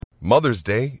Mother's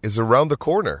Day is around the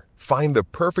corner. Find the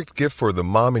perfect gift for the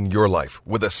mom in your life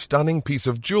with a stunning piece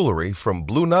of jewelry from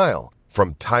Blue Nile.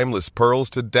 From timeless pearls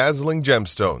to dazzling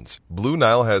gemstones, Blue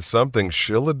Nile has something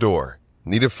she'll adore.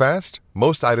 Need it fast?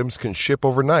 Most items can ship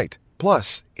overnight.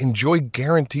 Plus, enjoy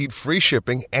guaranteed free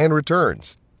shipping and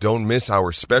returns. Don't miss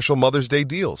our special Mother's Day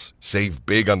deals. Save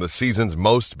big on the season's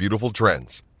most beautiful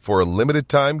trends. For a limited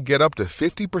time, get up to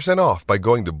 50% off by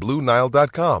going to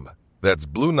BlueNile.com. That's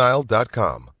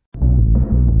BlueNile.com.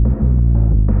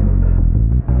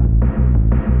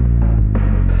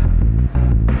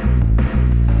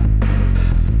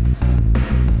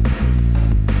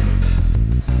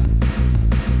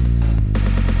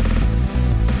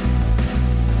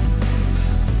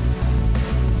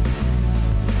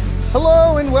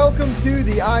 Hello and welcome to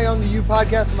the Eye on the U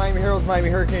podcast, the Miami Herald's Miami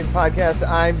Hurricanes podcast.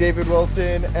 I'm David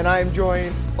Wilson, and I'm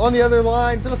joined on the other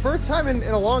line for the first time in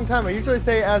a long time. I usually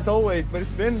say as always, but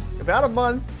it's been about a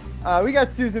month. We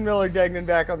got Susan Miller-Degnan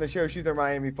back on the show. She's our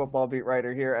Miami football beat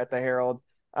writer here at the Herald.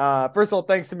 First of all,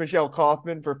 thanks to Michelle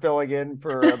Kaufman for filling in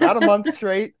for about a month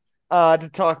straight to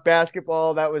talk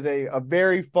basketball. That was a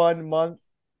very fun month.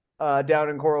 Down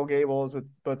in Coral Gables with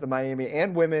both the Miami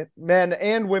and men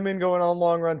and women going on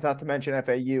long runs, not to mention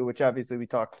FAU, which obviously we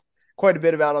talked quite a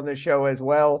bit about on this show as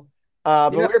well.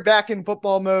 But we're back in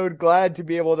football mode. Glad to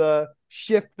be able to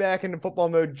shift back into football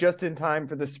mode just in time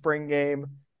for the spring game,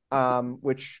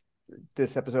 which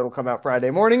this episode will come out Friday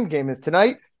morning. Game is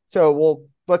tonight. So we'll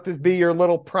let this be your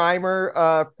little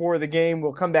primer for the game.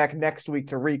 We'll come back next week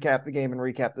to recap the game and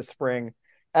recap the spring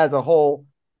as a whole.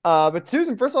 But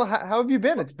Susan, first of all, how have you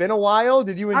been? It's been a while.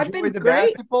 Did you enjoy the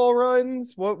basketball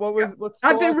runs? What's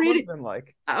I've been reading. Been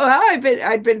like? Oh,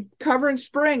 I've been covering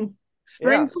spring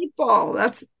football.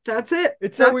 That's it.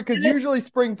 It's so weird because usually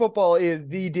spring football is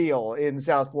the deal in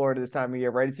South Florida this time of year,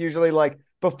 right? It's usually like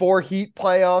before Heat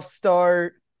playoffs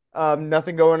start.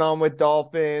 Nothing going on with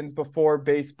Dolphins before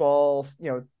baseball.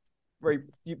 Right?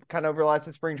 You kind of realize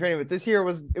the spring training, but this year it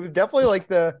was definitely like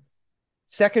the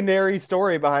secondary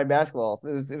story behind basketball.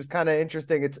 It was kind of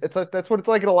interesting. It's like that's what it's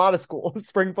like in a lot of schools.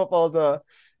 Spring football is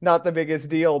not the biggest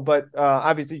deal, but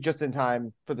obviously just in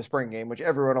time for the spring game, which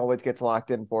everyone always gets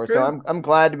locked in for. True. So I'm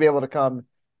glad to be able to come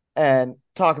and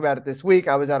talk about it this week.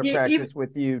 I was out of practice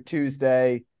with you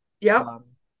Tuesday. Yeah.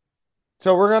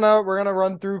 So we're gonna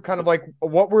run through kind of like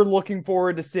what we're looking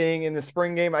forward to seeing in the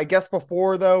spring game. I guess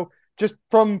before though, just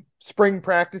from spring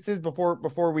practices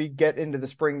before we get into the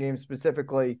spring game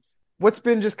specifically. What's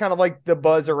been just kind of like the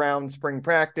buzz around spring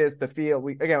practice, the feel?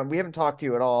 We haven't talked to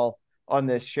you at all on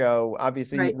this show.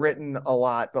 Obviously, You've written a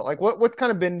lot, but like what's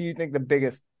kind of been, do you think, the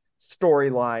biggest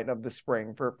storyline of the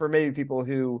spring for maybe people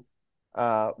who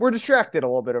were distracted a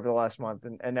little bit over the last month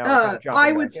and now kind of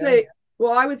I would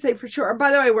say for sure.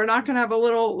 By the way, we're not going to have a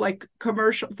little like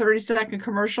commercial, 30-second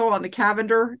commercial on the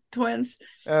Cavender twins.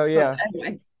 Oh yeah. But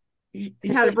anyway, you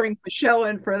had to bring Michelle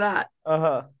in for that.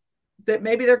 That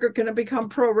maybe they're going to become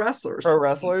pro wrestlers. Pro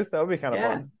wrestlers? That would be kind of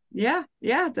fun. Yeah.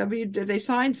 Did they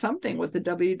sign something with the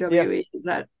WWE? Yeah. Is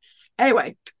that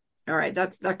anyway? All right,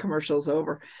 that commercial's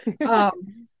over. The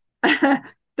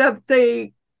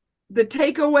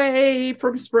takeaway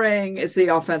from spring is the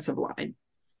offensive line,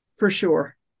 for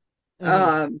sure.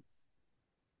 Mm-hmm.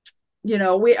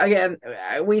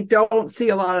 We don't see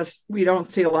a lot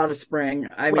of spring.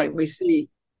 I mean, we see,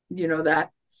 that.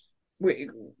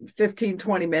 15,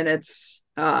 20 minutes,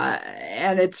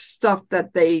 and it's stuff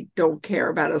that they don't care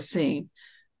about us seeing,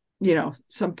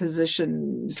 some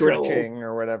position stretching drills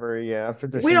or whatever. Yeah.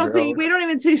 We don't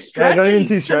even see stretching. I don't even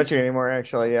see stretching anymore,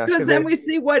 actually. Yeah. Because then we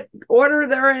see what order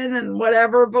they're in and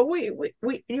whatever, but we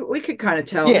could kind of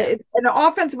tell. Yeah. And the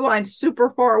offensive line's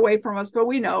super far away from us, but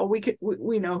we know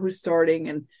who's starting,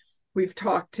 and we've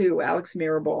talked to Alex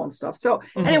Mirabal and stuff. So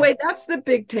anyway, that's the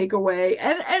big takeaway.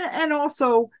 And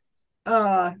also,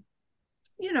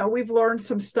 we've learned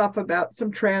some stuff about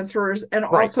some transfers and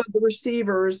also the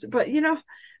receivers, but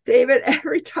David,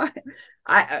 every time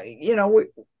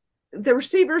the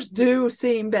receivers do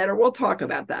seem better. We'll talk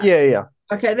about that. Yeah.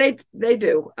 Okay. They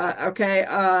do. Okay.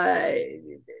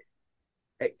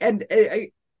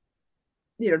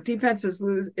 Defense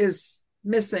is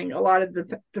missing a lot of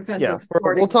the defensive. Yeah,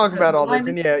 we'll talk about all this.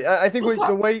 And I think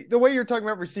the way you're talking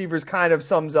about receivers kind of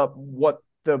sums up what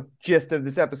the gist of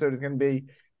this episode is going to be,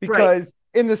 because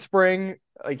in the spring,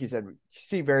 like you said, you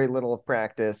see very little of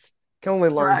practice, can only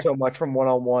learn so much from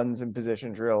one-on-ones and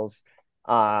position drills.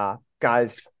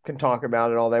 Guys can talk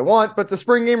about it all they want, but the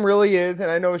spring game really is,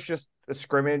 and I know it's just a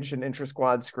scrimmage, an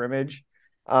intra-squad scrimmage,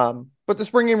 but the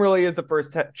spring game really is the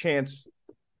first chance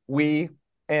we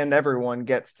and everyone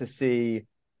gets to see,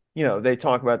 they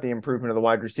talk about the improvement of the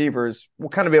wide receivers. We'll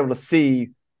kind of be able to see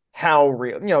how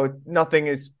real, nothing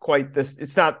is quite this.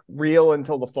 It's not real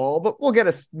until the fall, but we'll get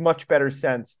a much better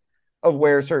sense of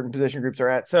where certain position groups are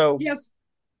at. So yes,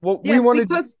 what we want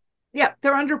because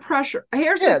they're under pressure.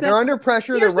 they're under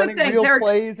pressure. They're running real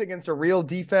plays against a real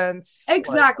defense.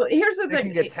 Exactly. Here's the thing. They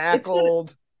can get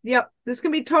tackled. This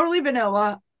can be totally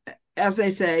vanilla, as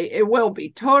they say. It will be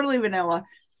totally vanilla.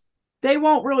 They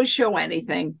won't really show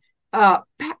anything.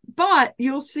 But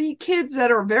you'll see kids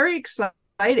that are very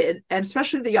excited, and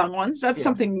especially the young ones. That's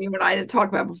something you and I didn't talk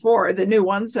about before, the new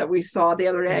ones that we saw the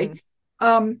other day.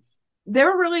 Mm-hmm.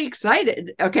 They're really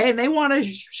excited, okay, and they want to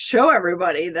show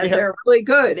everybody that they're really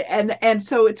good, and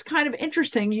so it's kind of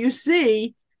interesting. You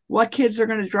see what kids are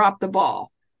going to drop the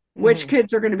ball, which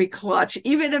kids are going to be clutch,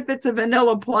 even if it's a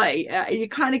vanilla play. You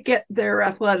kind of get their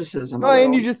athleticism.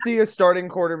 And you just see a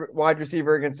starting wide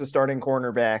receiver against a starting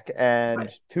cornerback, and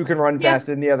who can run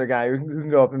faster than the other guy, who can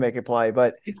go up and make a play.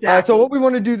 But so what we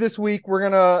want to do this week, we're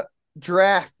gonna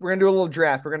draft. We're gonna do a little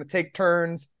draft. We're gonna take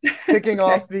turns picking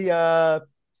off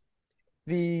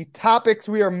the topics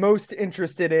we are most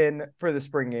interested in for the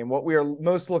spring game, what we are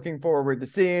most looking forward to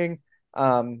seeing.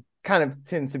 Kind of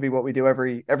tends to be what we do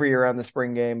every year around the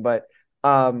spring game. But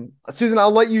Susan,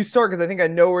 I'll let you start because I think I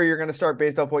know where you're going to start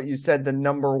based off what you said. The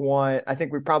number one, I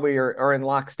think we probably are in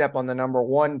lockstep on the number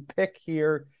one pick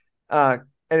here. And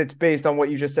it's based on what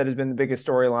you just said has been the biggest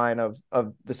storyline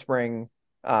of the spring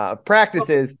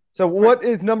practices. So what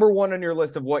is number one on your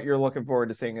list of what you're looking forward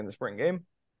to seeing in the spring game?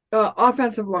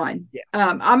 Offensive line.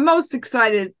 I'm most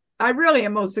excited. I really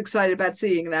am most excited about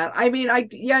seeing that. I mean,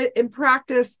 in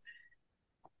practice,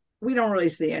 we don't really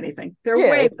see anything. They're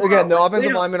way far again, the away.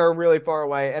 offensive linemen are really far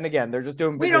away. And again, they're just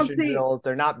doing position drills.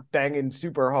 They're not banging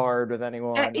super hard with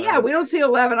anyone. We don't see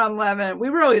 11 on 11. We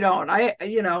really don't.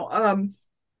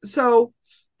 So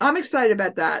I'm excited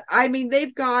about that. I mean,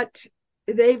 they've got,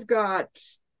 there's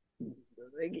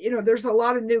a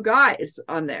lot of new guys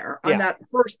on there on that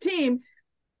first team.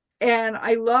 And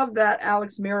I love that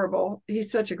Alex Mirabal.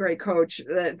 He's such a great coach.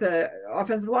 The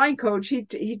offensive line coach,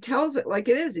 he tells it like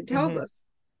it is. He tells us,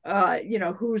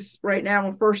 who's right now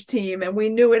on first team, and we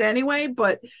knew it anyway.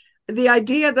 But the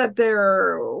idea that there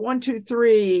are 1, 2,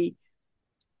 3,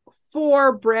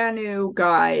 4 brand new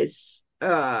guys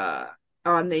on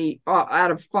the out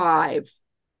of 5,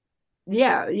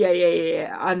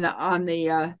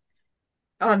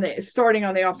 on the starting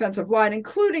on the offensive line,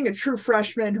 including a true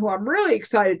freshman who I'm really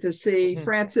excited to see,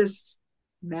 Francis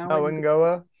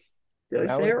Mauigoa. Did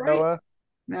I say it right?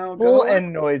 Full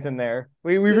end noise in there.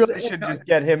 We really should just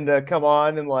get him to come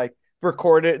on and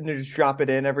record it and just drop it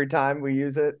in every time we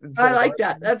use it. I like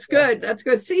that. That's good. That's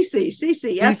good. CC,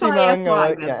 SISI.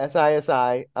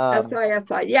 SISI.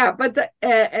 SISI. Yeah, but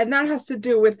and that has to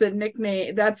do with the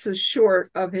nickname. That's a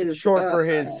short for his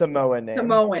Samoan name.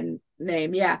 Samoan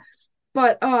name. Yeah.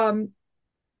 But I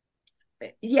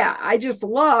just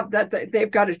love that they've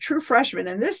got a true freshman,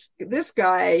 and this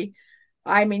guy,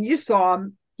 I mean, you saw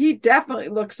him. He definitely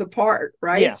looks apart,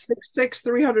 right? Yeah. 6'6",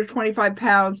 325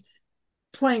 pounds,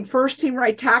 playing first team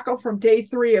right tackle from day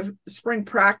 3 of spring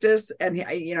practice, and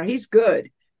he's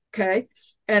good. Okay,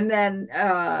 and then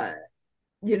the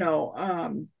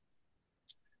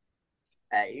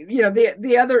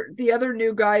other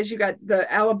new guys, you got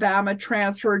the Alabama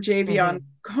transfer Javion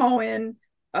Cohen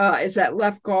is at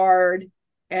left guard,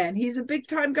 and he's a big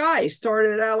time guy. He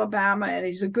started at Alabama, and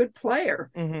he's a good player.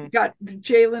 You got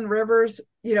Jalen Rivers,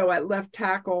 at left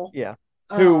tackle. Yeah,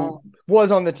 who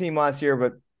was on the team last year,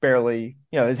 but barely,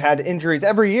 has had injuries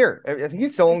every year. I think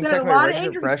he's still only technically a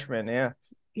redshirt freshman. Yeah,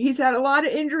 he's had a lot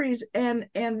of injuries, and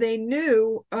they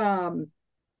knew.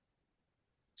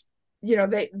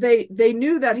 They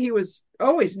knew that he was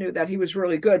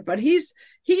really good, but he's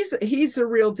a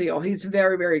real deal. He's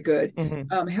very, very good.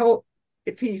 He'll,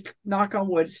 if he, knock on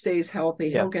wood, stays healthy,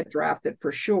 he'll get drafted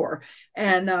for sure.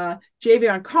 And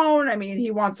Javion Cohen, I mean, he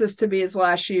wants this to be his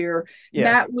last year.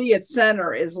 Matt Lee at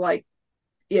center is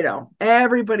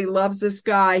everybody loves this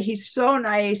guy. He's so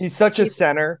nice. He's such a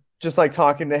center. Just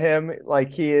talking to him,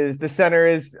 he is, the center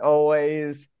is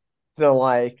always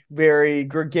the very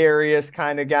gregarious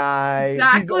kind of guy.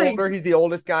 Exactly. He's older. He's the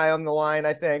oldest guy on the line,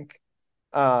 I think.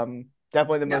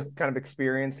 Definitely the most kind of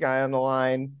experienced guy on the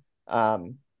line. I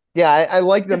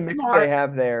like the mix they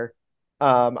have there.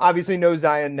 Obviously no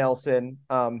Zion Nelson,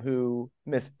 who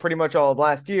missed pretty much all of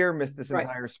last year, missed this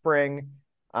entire spring.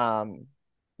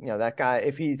 That guy,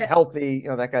 if he's healthy,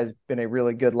 that guy's been a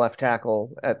really good left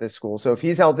tackle at this school. So if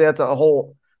he's healthy, that's a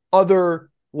whole other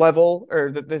level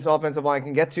or that this offensive line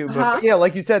can get to. But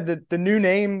like you said, the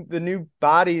new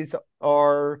bodies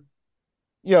are,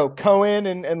 Cohen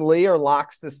and Lee are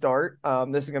locks to start.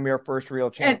 This is going to be our first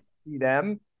real chance to see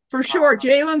them. For sure.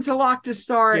 Jalen's a lock to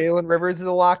start. Jalen Rivers is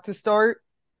a lock to start.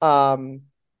 And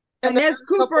Nez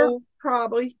Cooper,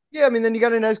 probably. Yeah, I mean, then you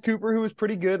got Inez Cooper, who was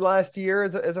pretty good last year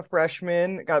as a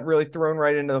freshman, got really thrown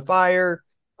right into the fire.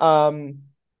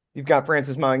 You've got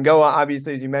Francis Mauigoa,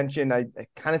 obviously, as you mentioned. It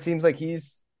kind of seems like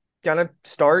he's going to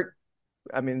start.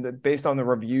 I mean, based on the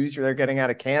reviews they're getting out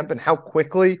of camp and how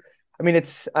quickly. I mean,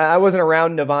 I wasn't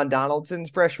around Navon Donaldson's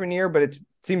freshman year, but it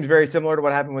seems very similar to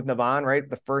what happened with Navon, right?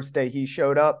 The first day he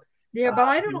showed up. Yeah, but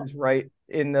I don't. He was right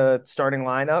in the starting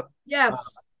lineup. Yes,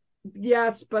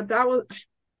 but that was.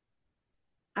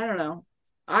 I don't know.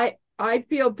 I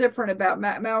feel different about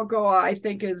Matt Mauigoa. I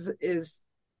think is.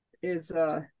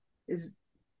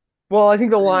 Well, I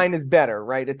think the line is better,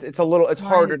 right? It's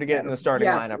harder to get in the starting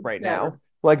lineup right now.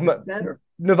 Like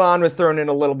Navon was thrown in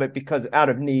a little bit because out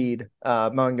of need.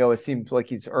 Mauigoa seems like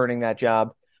he's earning that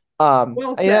job.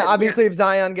 Well said, yeah, obviously, if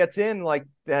Zion gets in, like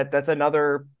that's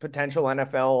another potential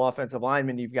NFL offensive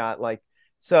lineman you've got. Like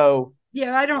so.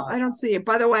 Yeah, I don't see it.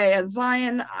 By the way,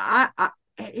 Zion,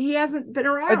 he hasn't been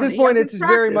around at this point. It's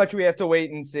very much we have to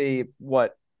wait and see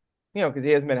what. Because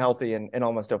he hasn't been healthy in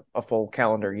almost a full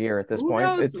calendar year at this point.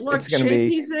 Knows it's going to be.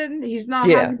 He's in. He's not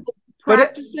hasn't been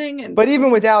practicing. But even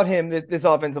without him, this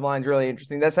offensive line is really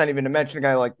interesting. That's not even to mention a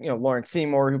guy like Lawrence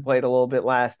Seymour, who played a little bit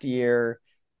last year.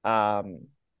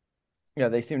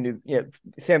 They seem to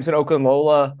Samson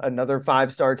Okunlola, another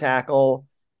 5-star tackle.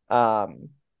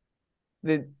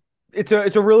 It's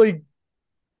a really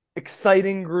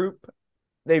exciting group.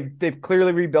 They've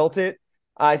clearly rebuilt it.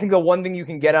 I think the one thing you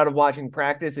can get out of watching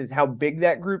practice is how big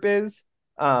that group is.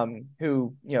 It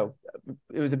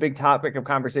was a big topic of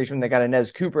conversation when they got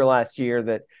Inez Cooper last year,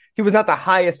 that he was not the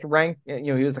highest ranked.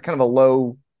 He was kind of a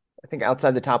low, I think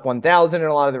outside the top 1,000 in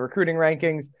a lot of the recruiting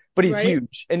rankings, but he's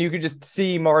huge. And you could just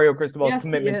see Mario Cristobal's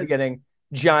commitment to getting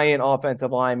giant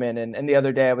offensive linemen. And the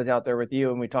other day I was out there with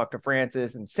you and we talked to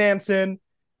Francis and Samson.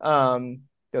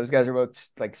 Those guys are both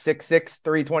like 6'6",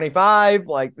 325.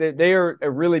 Like they are a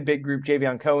really big group.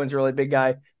 Javion Cohen's a really big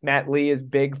guy. Matt Lee is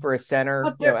big for a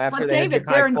center. After they had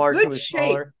Ja'Kai Clark, who was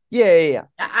smaller. Yeah.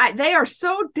 They are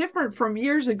so different from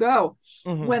years ago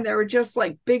when they were just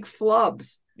like big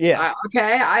flubs. Yeah.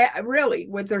 I really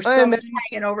with their stomachs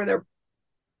hanging over their.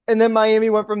 And then Miami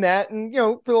went from that, and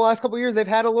for the last couple of years they've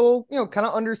had a little kind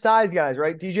of undersized guys,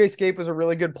 right? DJ Scape was a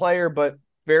really good player, but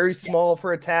very small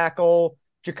for a tackle.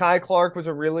 Ja'Kai Clark was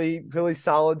a really, really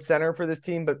solid center for this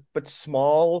team, but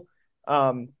small.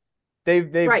 They've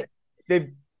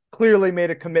clearly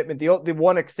made a commitment. The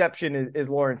one exception is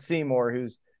Lawrence Seymour,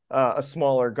 who's a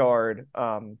smaller guard,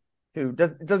 who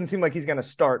doesn't seem like he's going to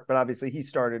start, but obviously he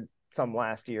started some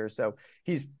last year, so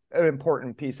he's an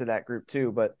important piece of that group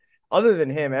too. But other than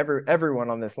him,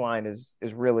 everyone on this line is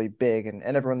really big, and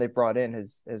everyone they brought in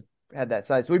has had that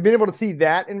size. So we've been able to see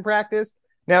that in practice.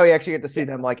 Now we actually get to see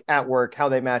them like at work, how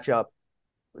they match up.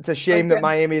 It's a shame that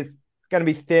Miami is going to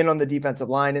be thin on the defensive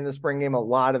line in the spring game. A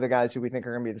lot of the guys who we think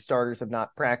are going to be the starters have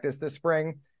not practiced this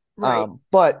spring. Right.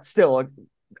 But still,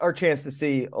 our chance to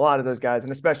see a lot of those guys,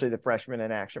 and especially the freshmen,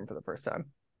 in action for the first time.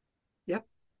 Yep.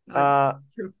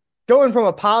 True. Going from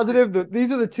a positive,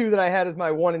 these are the two that I had as my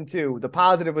 1 and 2. The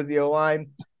positive was the O-line.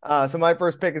 So my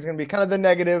first pick is going to be kind of the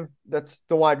negative. That's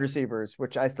the wide receivers,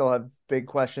 which I still have big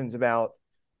questions about.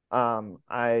 All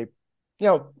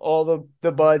the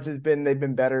buzz has been they've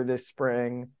been better this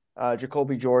spring.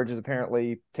 Jacoby George is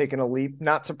apparently taking a leap.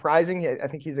 Not surprising. I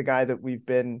think he's a guy that we've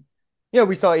been,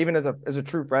 we saw even as a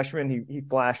true freshman, he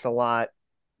flashed a lot.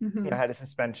 Had a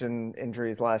suspension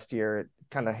injuries last year. It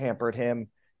kind of hampered him.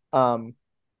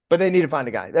 But they need to find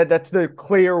a guy. That's the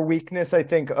clear weakness, I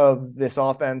think, of this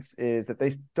offense, is that they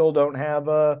still don't have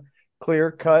a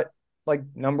clear cut like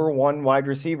number one wide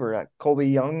receiver. Colby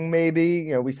Young,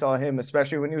 maybe. We saw him,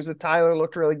 especially when he was with Tyler,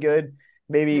 looked really good.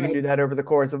 Maybe you can do that over the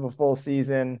course of a full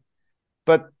season.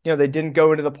 But, they didn't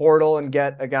go into the portal and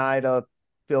get a guy to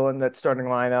fill in that starting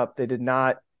lineup. They did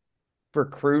not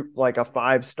recruit like a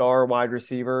 5-star wide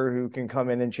receiver who can come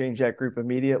in and change that group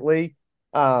immediately.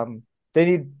 They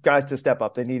need guys to step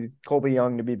up. They need Colby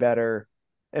Young to be better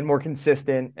and more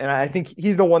consistent. And I think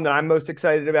he's the one that I'm most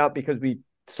excited about, because we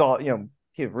saw,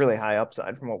 he had really high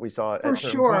upside from what we saw at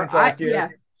certain points last year. Yeah.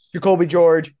 Jacoby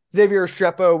George, Xavier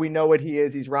Estrepo, we know what he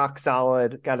is. He's rock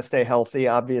solid. Got to stay healthy,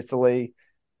 obviously.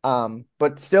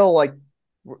 But still, like,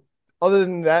 other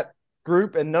than that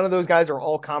group, and none of those guys are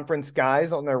all conference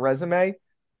guys on their resume,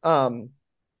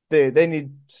 they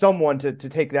need someone to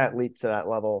take that leap to that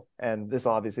level. And this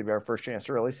will obviously be our first chance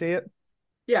to really see it.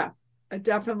 Yeah,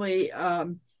 definitely.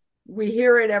 We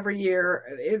hear it every year.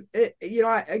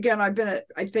 Again, I've been at,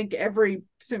 I think, every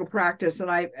single practice,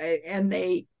 and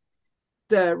they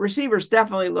the receivers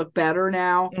definitely look better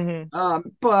now.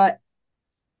 But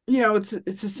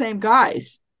it's the same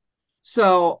guys.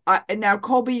 So now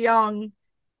Colby Young,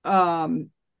 it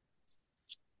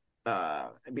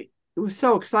was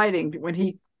so exciting when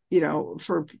he,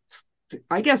 for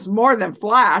I guess more than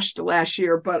flashed last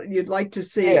year, but you'd like to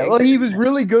see. Yeah, well, he was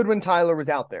really good when Tyler was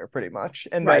out there, pretty much,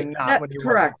 and then not when he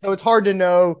wasn't. So it's hard to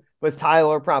know, was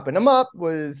Tyler propping him up?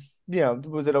 Was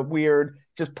it a weird,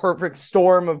 just perfect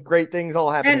storm of great things all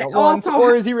happening at once,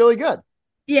 or is he really good?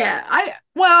 Yeah,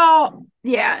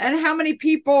 and how many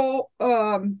people?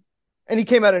 And he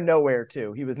came out of nowhere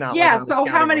too. He was not. Yeah. So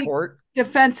how many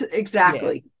defense?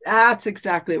 Exactly. Yeah. That's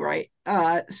exactly right.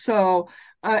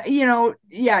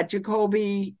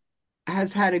 Jacoby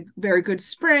has had a very good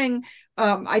spring.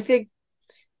 I think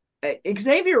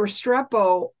Xavier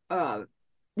Restrepo,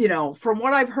 from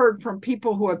what I've heard from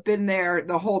people who have been there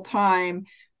the whole time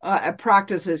at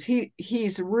practices,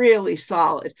 he's really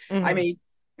solid. I mean,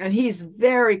 and he's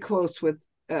very close with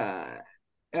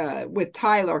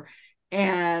Tyler.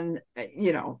 And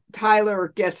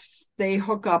Tyler they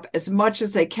hook up as much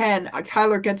as they can.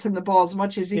 Tyler gets him the ball as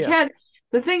much as he can.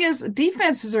 The thing is,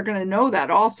 defenses are going to know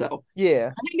that also.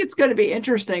 Yeah, I think it's going to be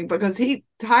interesting because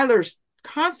Tyler's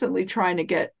constantly trying to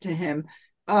get to him.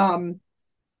 Brashard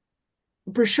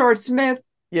Smith.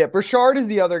 Yeah, Brashard is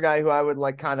the other guy who I would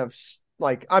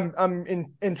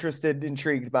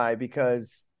intrigued by,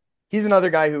 because he's another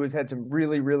guy who has had some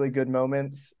really, really good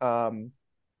moments.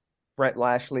 Brett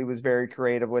Lashley was very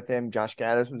creative with him. Josh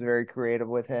Gaddis was very creative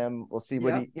with him. We'll see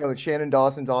what Shannon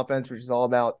Dawson's offense, which is all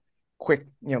about quick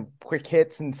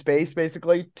hits in space,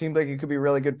 basically. Seems like he could be a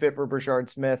really good fit for Brashard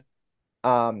Smith.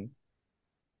 But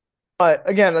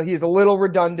again, he's a little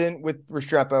redundant with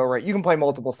Restrepo, right? You can play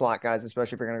multiple slot guys,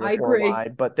 especially if you're going to go four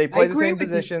wide, but they play the same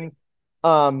position.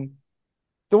 The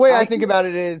way I think about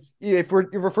it is, if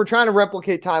we're trying to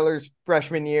replicate Tyler's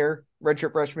redshirt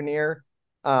freshman year,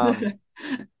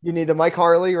 you need the Mike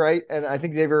Harley, right? And I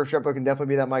think Xavier Restrepo can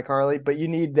definitely be that Mike Harley, but you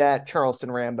need that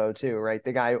Charleston Rambo too, right?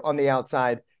 The guy on the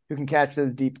outside who can catch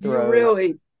those deep throws.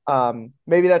 Really?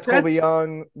 Maybe that's Colby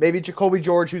Young, maybe Jacoby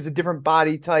George, who's a different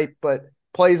body type, but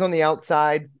plays on the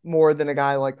outside more than a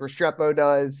guy like Restrepo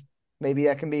does. Maybe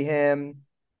that can be him.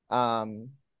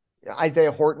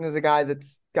 Isaiah Horton is a guy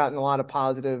that's gotten a lot of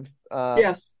positive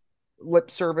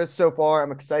lip service so far.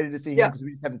 I'm excited to see him because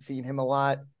we just haven't seen him a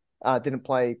lot. Didn't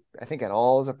play, I think, at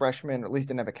all as a freshman, or at least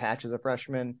didn't have a catch as a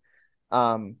freshman.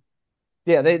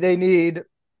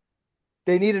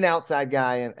 They need an outside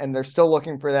guy, and they're still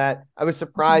looking for that. I was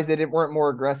surprised they weren't more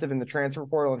aggressive in the transfer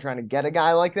portal and trying to get a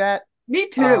guy like that. Me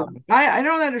too. I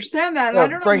don't understand that.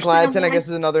 Frank Ladson, I guess,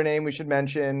 is another name we should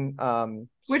mention.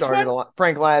 Which one?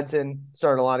 Frank Ladson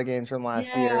started a lot of games from last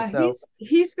year. So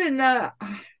he's been.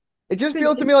 It just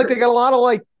feels to me like they got a lot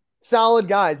of solid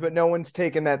guys, but no one's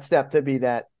taken that step to be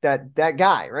that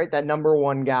guy, right? That number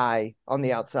one guy on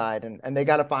the outside, and they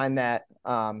got to find that.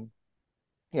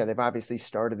 They've obviously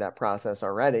started that process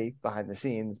already behind the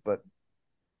scenes, but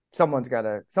someone's got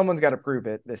to prove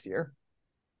it this year.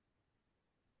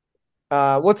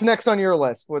 What's next on your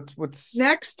list? What's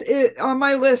next on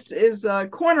my list is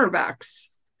cornerbacks.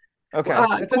 Okay,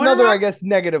 it's another, I guess,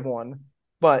 negative one,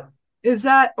 but is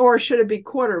that, or should it be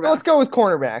quarterbacks? Let's go with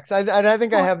cornerbacks. I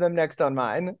think I have them next on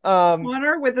mine.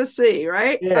 Corner with a C,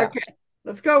 right? Yeah. Okay,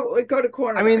 let's go to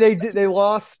cornerbacks. I mean, they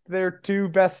lost their two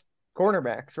best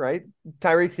cornerbacks, right?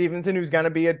 Tyreek Stevenson, who's going to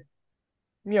be a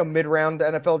mid-round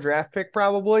NFL draft pick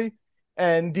probably,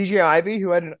 and DJ Ivey,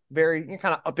 who had a very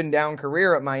kind of up and down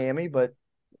career at Miami, but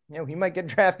he might get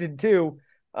drafted too.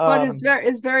 But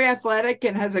is very athletic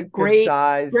and has a great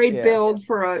size, build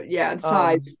for and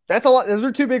size. That's a lot. Those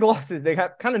are two big losses. They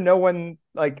got kind of no one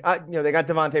they got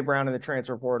Devontae Brown in the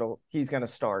transfer portal. He's going to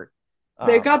start.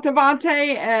 They've got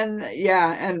Devontae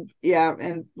and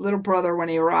little brother when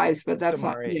he arrives, but that's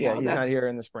not. He's not here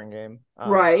in the spring game,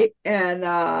 right? And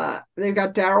they've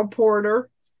got Daryl Porter.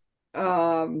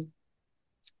 I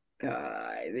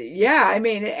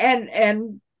mean,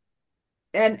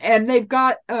 and they've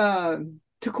got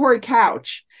Te'Cory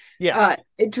Couch. Yeah.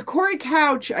 Te'Cory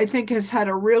Couch, I think, has had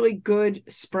a really good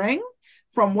spring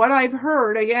from what I've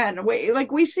heard. Again,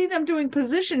 we see them doing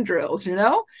position drills,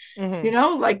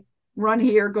 like run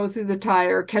here, go through the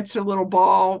tire, catch a little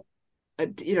ball,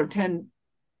 10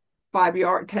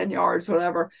 yards,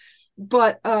 whatever.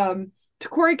 But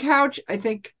Te'Cory Couch, I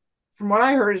think, from what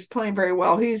I heard, is playing very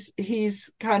well.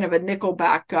 He's kind of a nickel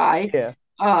back guy. Yeah.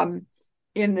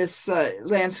 In this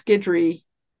Lance Guidry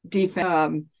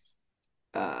defense.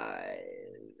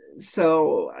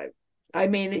 So I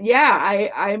mean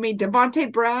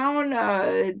Devontae Brown,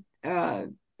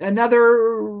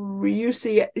 another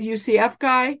UCF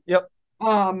guy. Yep.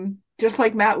 Just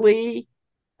like Matt Lee,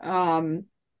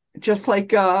 just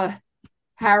like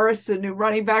Harris, the new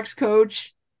running backs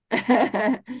coach,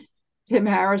 Tim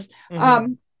Harris.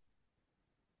 Mm-hmm.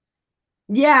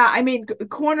 Yeah, I mean,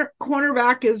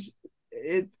 cornerback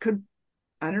it could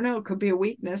be a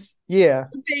weakness. Yeah.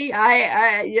 Could be.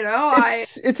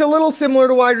 It's a little similar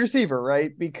to wide receiver,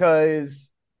 right? Because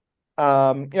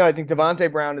I think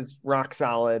Devontae Brown is rock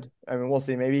solid. I mean, we'll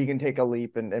see. Maybe he can take a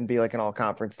leap and be like an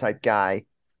all-conference type guy.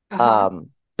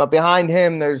 But behind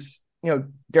him, there's,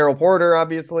 Daryl Porter,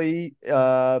 obviously,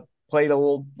 played a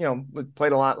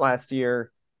lot last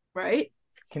year. Right.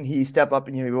 Can he step up?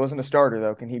 And, he wasn't a starter,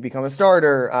 though. Can he become a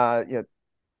starter?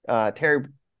 Terry,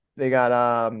 they got,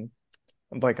 I'm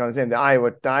blanking on his name, the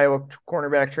Iowa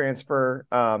cornerback transfer.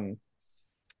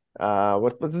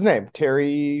 What's his name?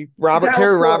 Terry Roberts.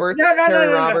 No, Roberts.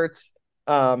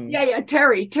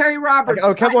 Terry Roberts.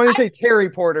 I kept wanting to say Terry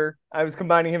Porter. I was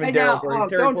combining him and Daryl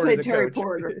Porter. Don't say Terry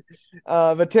Porter.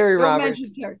 But Terry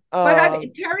Roberts. Terry.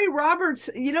 But Terry Roberts,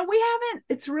 we haven't.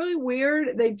 It's really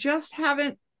weird. They just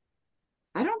haven't.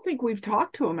 I don't think we've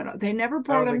talked to him. They never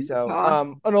brought him to us.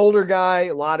 An older guy,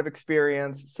 a lot of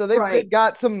experience. So they've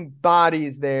got some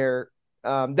bodies there.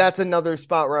 That's another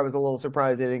spot where I was a little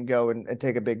surprised they didn't go and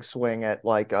take a big swing at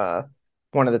one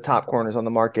of the top corners on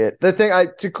the market. The thing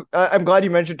I'm glad you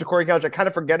mentioned Corey Couch. I kind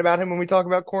of forget about him when we talk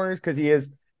about corners because he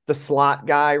is the slot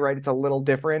guy, right? It's a little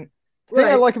different. The thing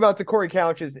I like about Corey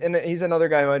Couch is, and he's another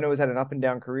guy who I know has had an up and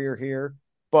down career here,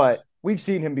 but we've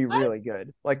seen him be really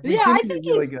good. We've seen him be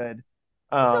really good.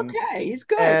 He's okay. He's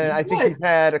good. And I think he's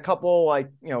had a couple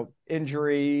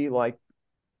injury,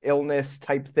 illness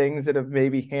type things that have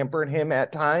maybe hampered him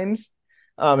at times,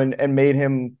 and made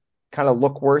him kind of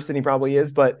look worse than he probably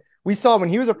is. But we saw when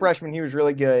he was a freshman, he was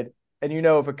really good. And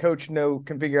if a coach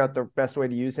can figure out the best way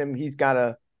to use him, he's got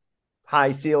a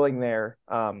high ceiling there.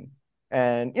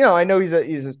 And I know he's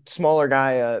a smaller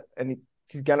guy, and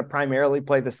he's going to primarily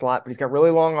play the slot, but he's got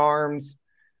really long arms.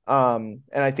 And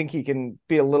I think he can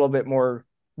be a little bit more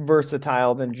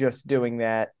versatile than just doing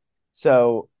that.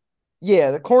 So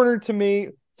yeah, the corner to me.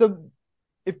 So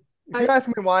if you're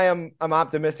asking me why I'm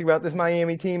optimistic about this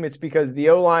Miami team, it's because the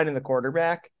O-line and the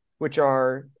quarterback, which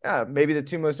are maybe the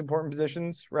two most important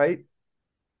positions, right?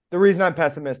 The reason I'm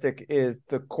pessimistic is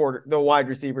the wide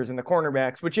receivers and the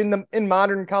cornerbacks, which in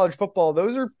modern college football,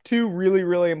 those are two really,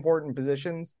 really important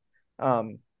positions.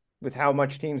 With how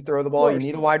much teams throw the ball, you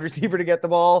need a wide receiver to get the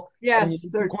ball.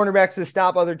 Yes, and cornerbacks to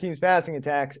stop other teams' passing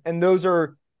attacks, and those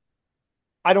are.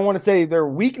 I don't want to say they're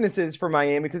weaknesses for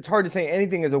Miami because it's hard to say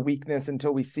anything is a weakness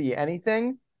until we see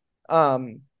anything.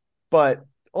 But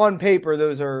on paper,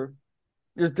 there's a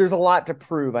lot to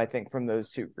prove, I think, from those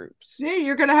two groups. Yeah,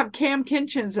 you're going to have Cam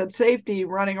Kinchins at safety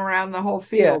running around the whole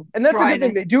field. Yeah. And that's a good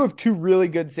thing. They do have two really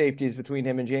good safeties between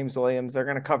him and James Williams. They're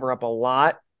going to cover up a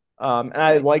lot. And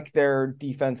I like their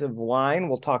defensive line.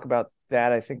 We'll talk about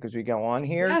that, I think, as we go on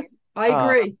here. Yes, I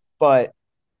agree. But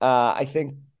I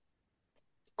think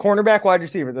cornerback, wide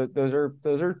receiver, those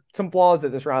are some flaws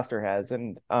that this roster has.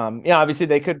 And obviously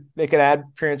they could add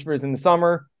transfers in the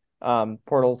summer.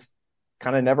 Portal's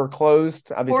kind of never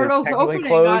closed. Obviously Portal's it's technically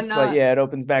closed, but it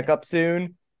opens back up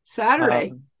soon.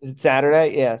 Saturday. Is it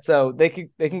Saturday? Yeah. So they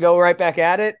can go right back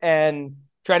at it and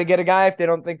try to get a guy if they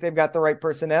don't think they've got the right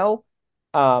personnel.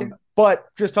 But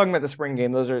just talking about the spring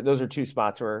game, those are two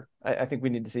spots where I think we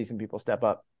need to see some people step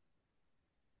up.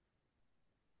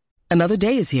 Another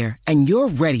day is here, and you're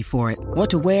ready for it. What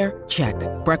to wear? Check.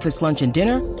 Breakfast, lunch, and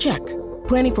dinner? Check.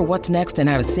 Planning for what's next and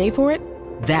how to save for it?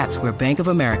 That's where Bank of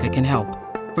America can help.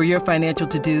 For your financial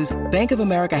to-dos, Bank of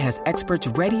America has experts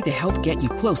ready to help get you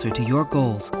closer to your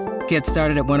goals. Get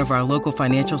started at one of our local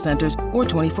financial centers or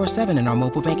 24/7 in our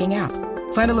mobile banking app.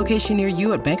 Find a location near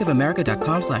you at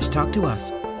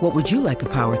bankofamerica.com/talktous. What would you like the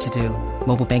power to do?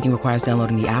 Mobile banking requires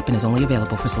downloading the app and is only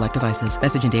available for select devices.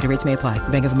 Message and data rates may apply.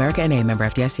 Bank of America N.A., member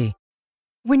FDIC.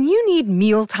 When you need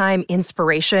mealtime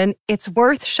inspiration, it's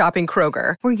worth shopping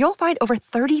Kroger, where you'll find over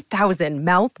 30,000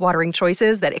 mouth-watering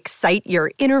choices that excite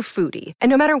your inner foodie. And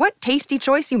no matter what tasty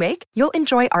choice you make, you'll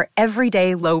enjoy our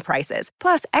everyday low prices,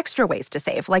 plus extra ways to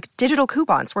save, like digital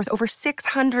coupons worth over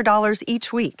 $600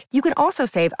 each week. You can also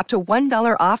save up to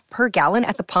 $1 off per gallon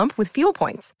at the pump with fuel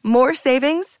points. More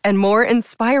savings and more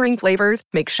inspiring flavors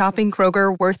make shopping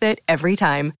Kroger worth it every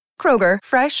time. Kroger,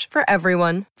 fresh for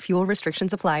everyone. Fuel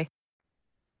restrictions apply.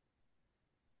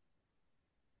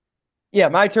 Yeah,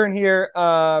 my turn here.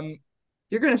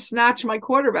 You're going to snatch my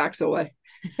quarterbacks away.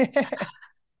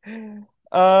 Go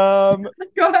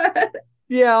ahead.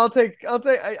 Yeah, I'll take.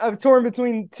 I'm torn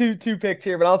between two picks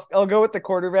here, but I'll go with the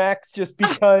quarterbacks just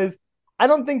because I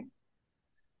don't think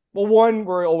well, one,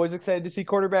 we're always excited to see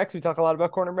quarterbacks. We talk a lot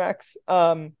about quarterbacks.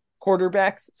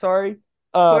 Quarterbacks, sorry.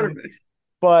 Quarterbacks.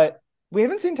 But we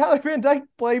haven't seen Tyler Van Dyke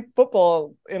play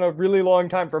football in a really long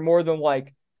time for more than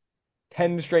like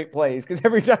 10 straight plays, because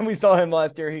every time we saw him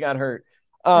last year, he got hurt.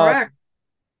 Correct.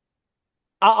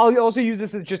 I'll also use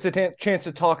this as just a chance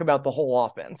to talk about the whole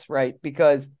offense, right?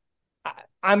 Because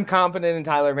I'm confident in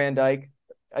Tyler Van Dyke.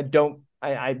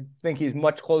 I think he's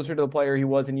much closer to the player he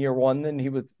was in year one than he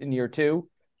was in year two.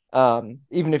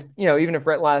 Even if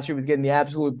Rhett last year was getting the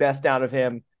absolute best out of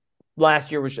him,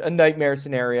 last year was a nightmare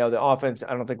scenario. The offense,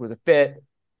 I don't think, was a fit.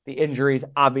 The injuries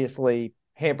obviously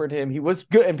hampered him. He was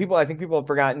good, and I think people have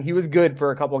forgotten, he was good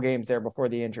for a couple games there before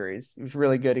the injuries. He was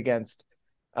really good against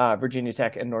Virginia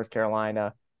Tech and North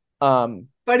Carolina.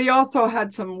 But he also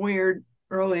had some weird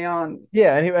early on.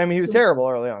 Yeah, and he was terrible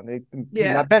early on. He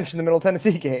got benched in the Middle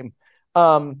Tennessee game.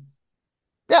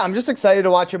 Yeah, I'm just excited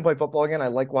to watch him play football again. I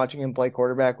like watching him play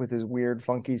quarterback with his weird,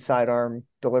 funky sidearm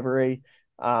delivery.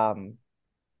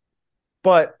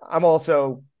 But I'm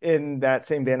also, in that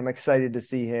same vein, I'm excited to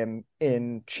see him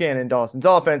in Shannon Dawson's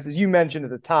offense. As you mentioned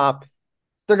at the top,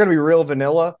 they're going to be real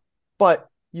vanilla, but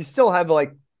you still have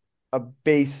like a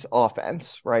base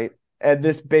offense, right? And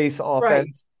this base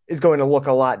offense is going to look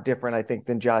a lot different, I think,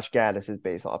 than Josh Gaddis's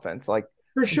base offense. Like,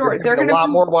 for sure, they're going to a lot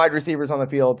more wide receivers on the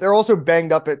field. They're also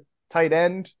banged up at tight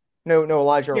end. No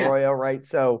Elijah Arroyo, right?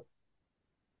 So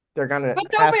they're gonna.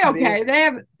 But they'll be okay.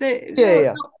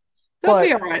 They'll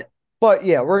be all right. But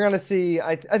yeah, we're gonna see.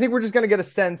 I think we're just gonna get a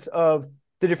sense of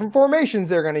the different formations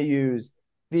they're gonna use,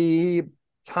 the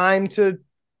time to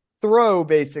throw,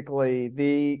 basically.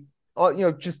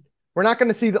 Just we're not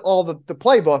gonna see all the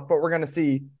playbook, but we're gonna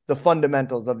see the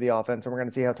fundamentals of the offense, and we're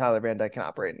gonna see how Tyler Van Dyke can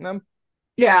operate in them.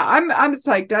 Yeah, I'm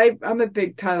psyched. I'm a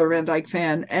big Tyler Van Dyke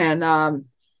fan, and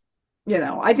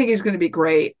I think he's going to be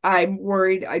great. I'm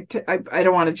worried. I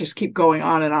don't want to just keep going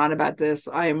on and on about this.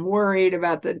 I am worried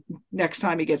about the next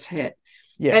time he gets hit,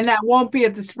 and that won't be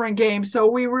at the spring game. So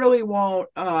we really won't.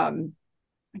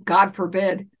 God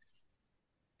forbid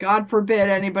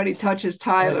anybody touches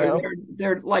Tyler.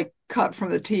 They're like cut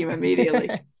from the team immediately.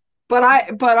 but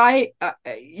I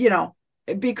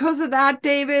because of that,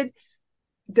 David,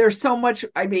 there's so much.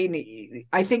 I mean,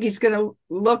 I think he's going to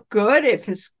look good if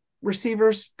his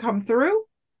receivers come through,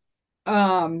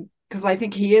 because I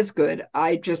think he is good.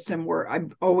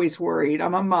 I'm always worried.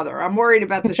 I'm a mother. I'm worried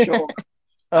about the shoulder.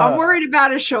 I'm worried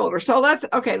about his shoulder. So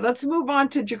let's move on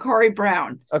to Ja'Cory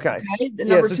Brown. Okay.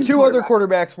 So two other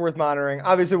quarterbacks worth monitoring.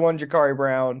 Obviously, one Ja'Cory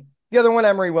Brown, the other one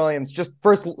Emory Williams. Just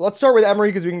first, let's start with Emory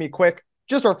because we can be quick.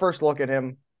 Just our first look at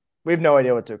him. We have no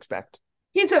idea what to expect.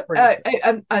 He's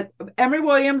Emory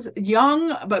Williams,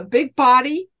 young but big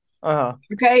body.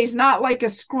 Okay, he's not like a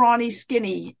scrawny,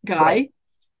 skinny guy.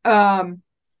 Right.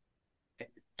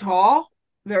 Tall,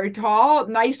 very tall,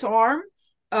 nice arm.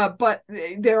 But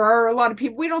there are a lot of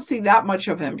people, we don't see that much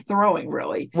of him throwing,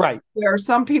 really. Right. There are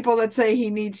some people that say he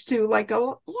needs to, like a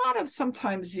lot of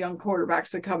sometimes young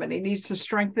quarterbacks that come in, he needs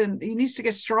to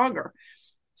get stronger,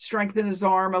 strengthen his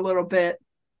arm a little bit.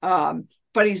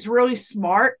 But he's really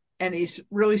smart and he's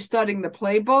really studying the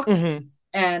playbook. Mm-hmm.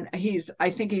 And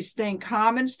I think he's staying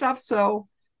calm and stuff. So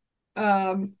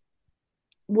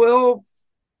we'll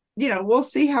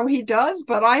see how he does,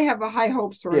 but I have high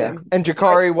hopes for him. And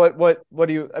Ja'Cory, what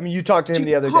do you, I mean, you talked to him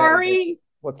the other day.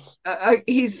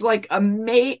 He's like a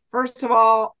mate. First of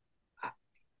all,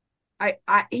 I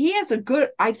think he has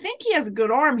a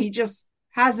good arm. He just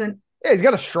hasn't. Yeah, he's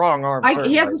got a strong arm.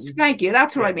 Thank you.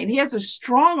 That's what I mean. He has a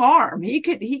strong arm. He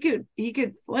could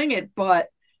fling it, but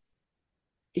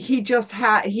he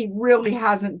really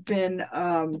hasn't been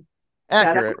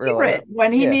accurate, really.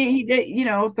 When he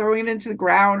did, throwing it into the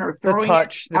ground or throwing the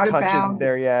touch isn't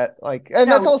there yet.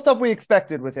 That's all stuff we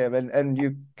expected with him, and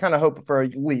you kind of hope for a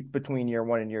leap between year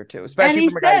one and year two, especially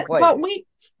from a guy who played.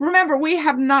 But we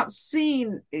have not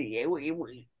seen.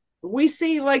 We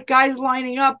see like guys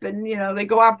lining up, and they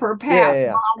go out for a pass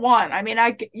one-on-one. I mean,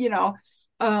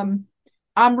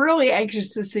 I'm really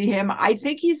anxious to see him. I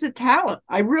think he's a talent.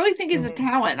 I really think he's a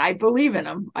talent. I believe in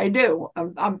him. I do.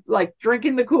 I'm like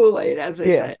drinking the Kool-Aid, as they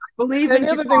say. I believe in him. And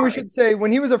the other thing we should say,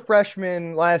 when he was a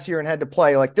freshman last year and had to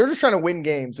play, they're just trying to win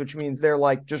games, which means they're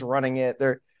just running it.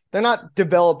 They're not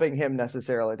developing him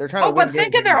necessarily. They're trying to win games. But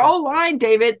think of their O-line,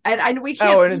 David. And we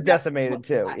can't. And it's decimated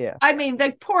too. Yeah. I mean,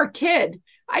 the poor kid.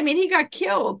 I mean, he got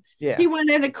killed. Yeah. He went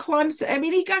into Clemson. I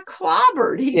mean, he got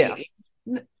clobbered.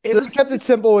 They kept it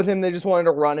simple with him. They just wanted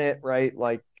to run it, right?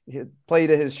 Play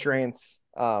to his strengths.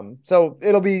 So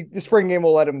it'll be the spring game.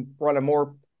 Will let him run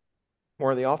more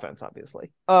of the offense,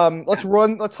 obviously.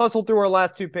 Let's hustle through our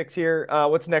last two picks here.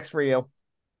 What's next for you?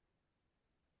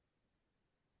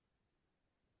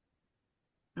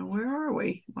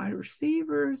 we? Wide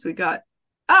receivers. We got.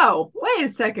 Oh, wait a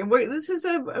second. Wait, this is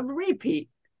a repeat.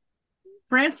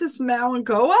 Francis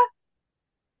Mauigoa.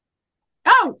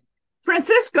 Oh,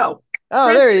 Francisco.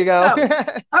 Oh, there you go.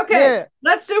 Okay, yeah.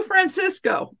 Let's do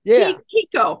Francisco. Yeah.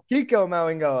 Kiko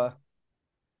Mauigoa.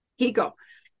 Kiko.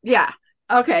 Yeah.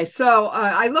 Okay, so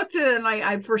I looked at it and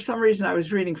I for some reason I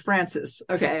was reading Francis.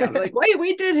 Okay, I'm like, wait,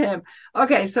 we did him.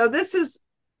 Okay, so this is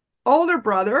older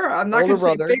brother. I'm not going to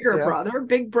say bigger brother,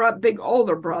 big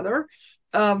older brother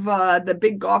of the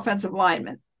big offensive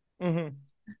lineman. Mm-hmm.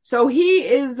 So he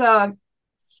is, I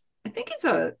think he's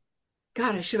a,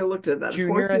 God, I should have looked at that.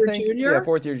 Junior, fourth year junior. Yeah,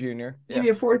 fourth year junior. Maybe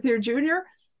a fourth year junior.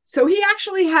 So he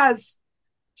actually has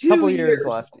 2 couple years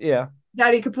left. Yeah.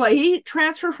 That he could play. He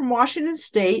transferred from Washington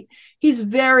State. He's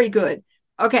very good.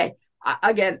 Okay.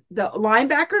 Again, the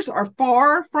linebackers are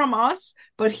far from us,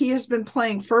 but he has been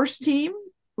playing first team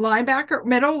linebacker,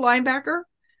 middle linebacker.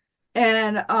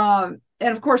 And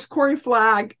of course, Corey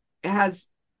Flagg has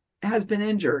been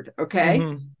injured. Okay.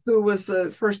 Mm-hmm. Who was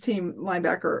the first team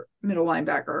linebacker, middle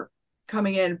linebacker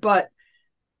coming in. But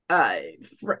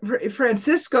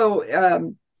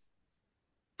Francisco,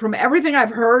 from everything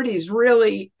I've heard, he's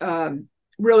really,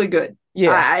 really good.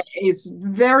 Yeah, he's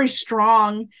very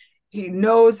strong. He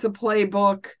knows the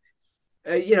playbook.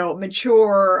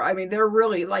 Mature. I mean, they're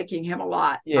really liking him a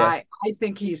lot. Yeah, I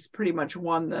think he's pretty much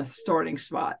won the starting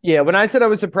spot. Yeah, when I said I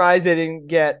was surprised they didn't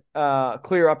get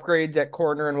clear upgrades at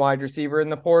corner and wide receiver in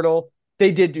the portal,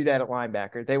 they did do that at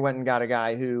linebacker. They went and got a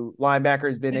guy who linebacker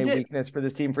has been a weakness for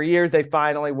this team for years. They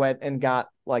finally went and got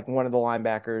like one of the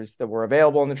linebackers that were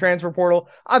available in the transfer portal.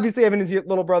 Obviously, having his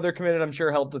little brother committed, I'm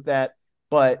sure helped with that.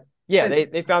 But yeah,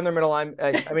 they found their middle line.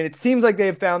 I mean, it seems like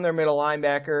they've found their middle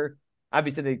linebacker.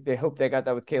 Obviously, they hope they got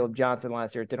that with Caleb Johnson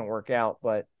last year. It didn't work out,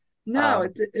 but no,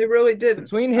 it really didn't.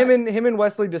 Between him and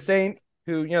Wesley Dessaint,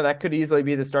 who that could easily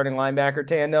be the starting linebacker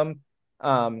tandem.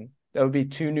 That would be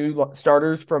 2 new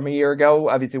starters from a year ago.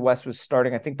 Obviously, West was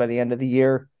starting, I think, by the end of the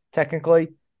year,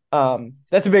 technically.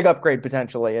 That's a big upgrade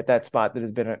potentially at that spot that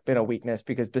has been a weakness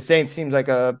because Dessaint seems like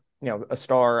a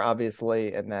star,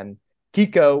 obviously, and then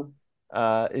Kiko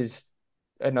is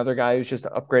another guy who's just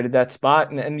upgraded that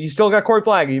spot. And you still got Corey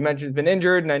Flagg, you mentioned, has been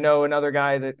injured, and I know another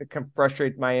guy that can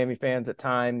frustrate Miami fans at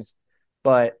times,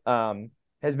 but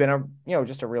has been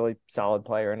just a really solid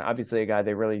player and obviously a guy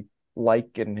they really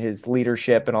like, and his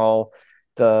leadership and all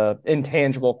the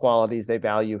intangible qualities, they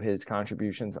value his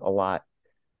contributions a lot.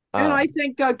 And I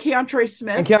think Keontre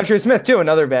Smith. And Keontre Smith, too,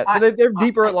 another vet. So they're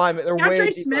deeper at linebacker. They're way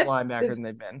deeper at linebacker than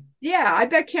they've been. Yeah, I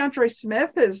bet Keontre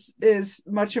Smith is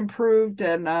much improved.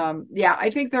 And I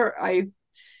think their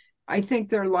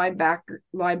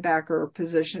linebacker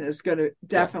position is going to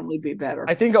definitely be better.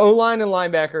 I think O-line and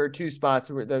linebacker are 2 spots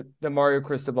where the Mario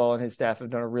Cristobal and his staff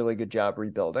have done a really good job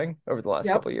rebuilding over the last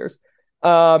couple of years.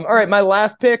 All right, my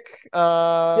last pick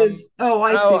I see. I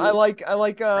want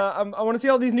to see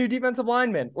all these new defensive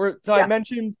linemen. I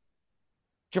mentioned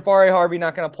Jafari Harvey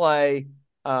not going to play.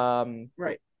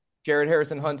 Right. Jared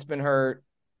Harrison Hunt's been hurt.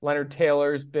 Leonard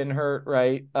Taylor's been hurt.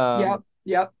 Right.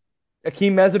 Yep.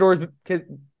 Akeem Mesidor's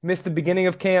missed the beginning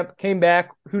of camp. Came back.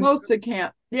 Close to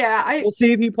camp. Yeah. We'll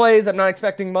see if he plays. I'm not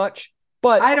expecting much,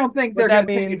 but I don't think they're going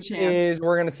to take a chance.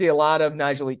 We're going to see a lot of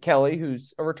Nigel Kelly,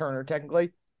 who's a returner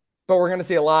technically. But we're going to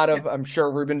see a lot of, I'm sure,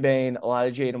 Ruben Bain, a lot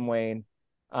of Jaden Wayne,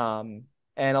 and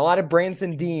a lot of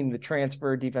Branson Dean, the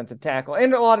transfer defensive tackle,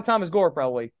 and a lot of Thomas Gore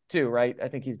probably too, right? I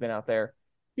think he's been out there.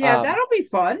 Yeah, that'll be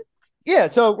fun. Yeah,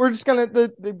 so we're just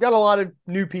they've got a lot of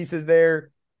new pieces there.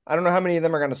 I don't know how many of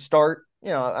them are going to start. I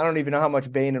don't even know how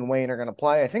much Bain and Wayne are going to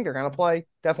play. I think they're going to play.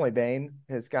 Definitely Bain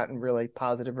has gotten really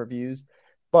positive reviews.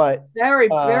 But very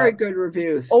good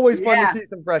reviews. Always fun to see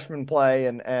some freshmen play,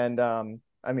 and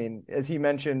I mean, as he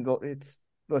mentioned, it's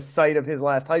the site of his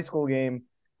last high school game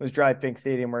was Drive Fink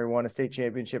Stadium, where he won a state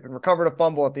championship and recovered a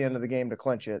fumble at the end of the game to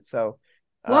clinch it. So,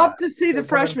 love to see the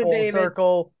freshman David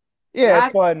circle. Yeah,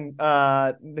 it's fun.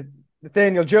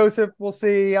 Nathaniel Joseph, we'll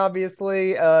see.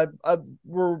 Obviously,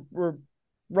 we're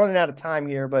running out of time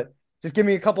here, but just give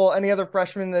me any other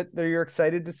freshmen that you're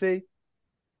excited to see.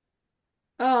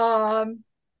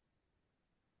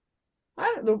 I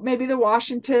don't know, maybe the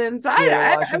Washingtons.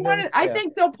 I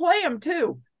think they'll play them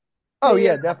too. Oh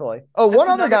yeah, definitely. Oh, one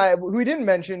other guy who we didn't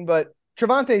mention, but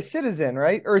Trevante Citizen,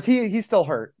 right? Or is he's still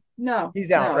hurt? No,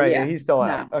 he's out, right? Yeah. He's still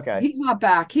out. Okay, he's not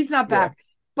back.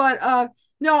 But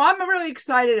no, I'm really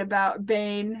excited about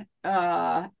Bain.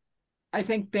 I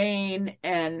think Bain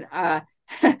and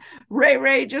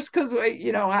Ray, just because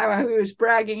how he was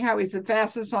bragging how he's the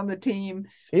fastest on the team.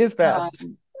 He is fast.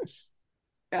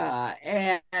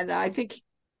 And I think,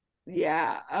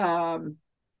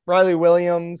 Riley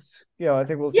Williams. I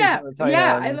think we'll see some of the tight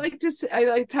ends. I like to see. I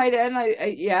like tight end.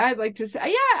 I'd like to see.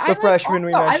 Yeah, the freshman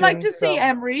we mentioned. I like to see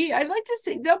Emery. I'd like to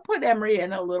see. They'll put Emery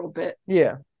in a little bit.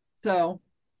 Yeah. So,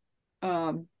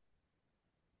 yeah.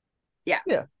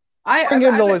 Spring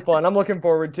game's always fun. I'm looking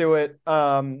forward to it.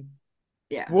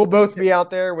 Yeah, we'll both be out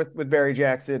there with Barry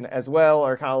Jackson as well,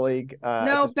 our colleague.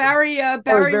 No, Barry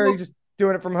just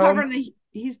doing it from home.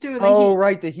 He's doing the Heat.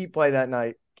 Right, the Heat play that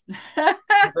night.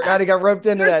 I forgot he got roped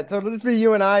into that, so it'll just be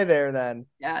you and I there then.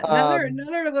 Yeah,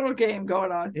 another little game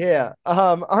going on. Yeah.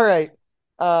 All right.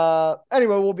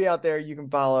 Anyway, we'll be out there. You can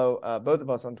follow both of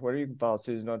us on Twitter. You can follow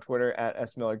Susan on Twitter at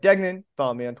 @smillardegnan.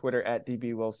 Follow me on Twitter at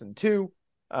dbwilson2.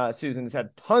 Susan has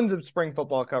had tons of spring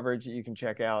football coverage that you can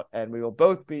check out, and we will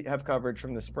both have coverage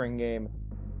from the spring game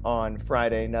on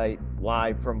Friday night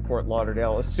live from Fort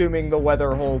Lauderdale, assuming the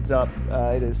weather holds up.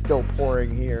 It is still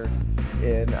pouring here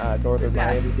in northern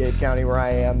Miami-Dade County, where I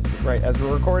am right as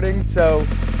we're recording. So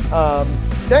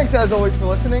thanks as always for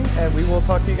listening, and we will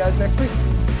talk to you guys next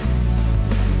week.